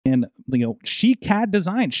she CAD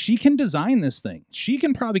design. She can design this thing. She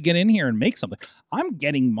can probably get in here and make something. I'm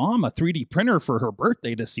getting mom a 3D printer for her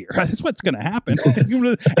birthday this year. That's what's going to happen.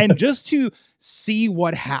 And just to see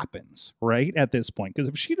what happens, right, at this point. Because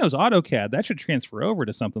if she knows AutoCAD, that should transfer over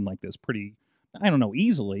to something like this pretty, I don't know,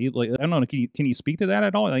 easily. Like, I don't know. Can you speak to that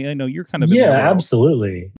at all? I know you're kind of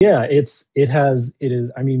absolutely. Yeah, it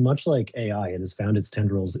is. I mean, much like AI, it has found its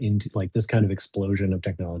tendrils into, like, this kind of explosion of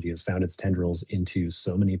technology has found its tendrils into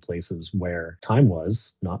so many places where time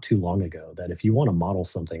was not too long ago that if you want to model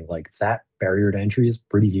something like that, barrier to entry is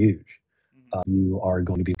pretty huge. You are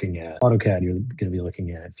going to be looking at AutoCAD. You're going to be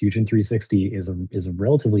looking at Fusion 360 is a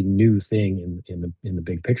relatively new thing in the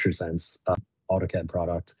big picture sense. AutoCAD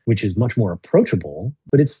product, which is much more approachable,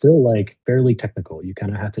 but it's still like fairly technical. You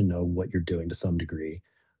kind of have to know what you're doing to some degree,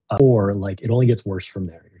 or like it only gets worse from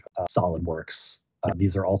there. SolidWorks.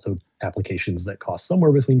 These are also applications that cost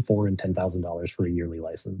somewhere between $4,000 and $10,000 for a yearly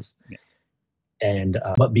license. Yeah. And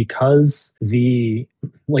but because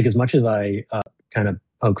as much as I kind of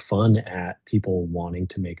poke fun at people wanting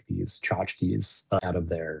to make these tchotchkes out of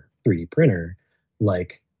their 3D printer,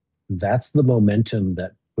 like that's the momentum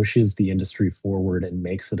that pushes the industry forward and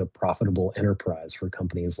makes it a profitable enterprise for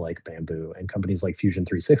companies like Bamboo and companies like Fusion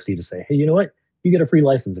 360 to say, hey, you know what? You get a free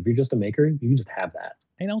license. If you're just a maker, you can just have that.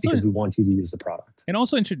 And also, because we want you to use the product. And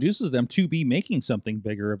also introduces them to be making something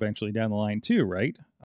bigger eventually down the line too, right?